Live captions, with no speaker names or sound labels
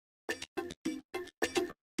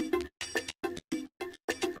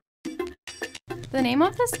The name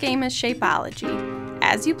of this game is Shapeology.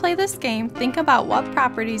 As you play this game, think about what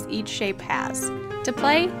properties each shape has. To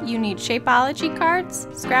play, you need Shapeology cards,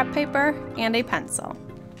 scrap paper, and a pencil.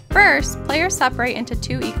 First, players separate into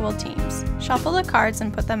 2 equal teams. Shuffle the cards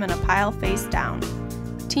and put them in a pile face down.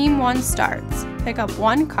 Team 1 starts. Pick up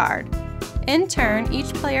 1 card. In turn,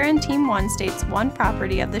 each player in Team 1 states 1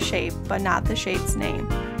 property of the shape, but not the shape's name.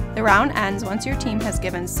 The round ends once your team has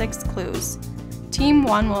given 6 clues. Team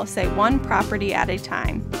 1 will say 1 property at a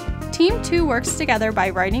time. Team 2 works together by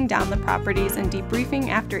writing down the properties and debriefing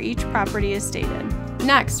after each property is stated.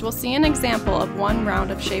 Next, we'll see an example of 1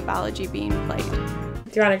 round of Shapeology being played.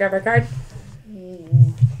 Do you want to grab our card?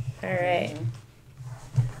 All right.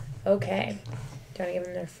 Okay. Do you want to give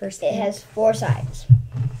them their first It name? has 4 sides.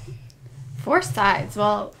 4 sides.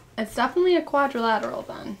 Well, it's definitely a quadrilateral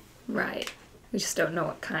then. Right. We just don't know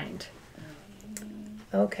what kind.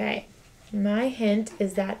 Okay. My hint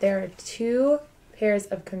is that there are 2 pairs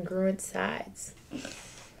of congruent sides.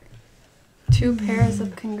 2 pairs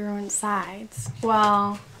of congruent sides.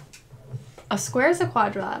 Well, a square is a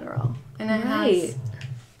quadrilateral, and it has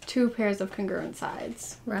 2 pairs of congruent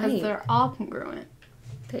sides. Right. Because they're all congruent.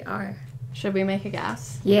 They are. Should we make a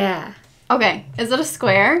guess? Yeah. Okay, is it a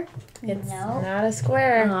square? It's No. not a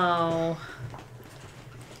square. Oh.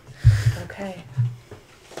 Okay.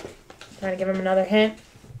 You want to give them another hint?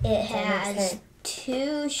 It Okay, next has hint.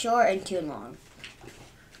 2 short and 2 long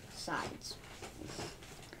sides.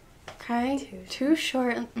 Okay, 2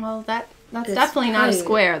 short. Well, that's It's definitely not a probably-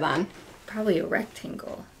 square then. Probably a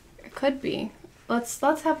rectangle. It could be. Let's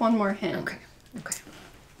have one more hint. Okay. Okay.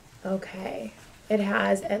 Okay. It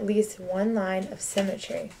has at least 1 line of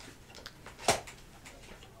symmetry.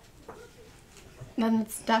 Then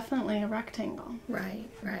it's definitely a rectangle. Right.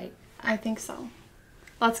 Right. I think so.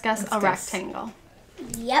 Let's guess Let's a guess. rectangle.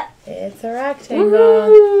 Yep. It's a rectangle.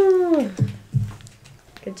 Woo!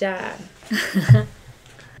 Good job.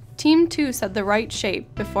 Team 2 said the right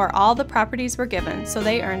shape before all the properties were given, so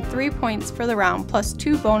they earned 3 points for the round plus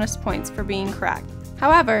 2 bonus points for being correct.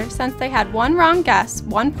 However, since they had 1 wrong guess,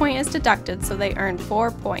 1 point is deducted, so they earned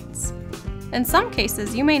 4 points. In some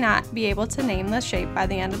cases, you may not be able to name the shape by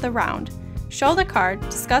the end of the round. Show the card,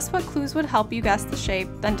 discuss what clues would help you guess the shape,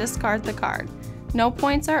 then discard the card. No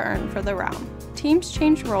points are earned for the round. Teams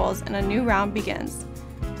change roles and a new round begins.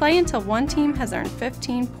 Play until one team has earned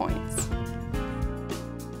 15 points.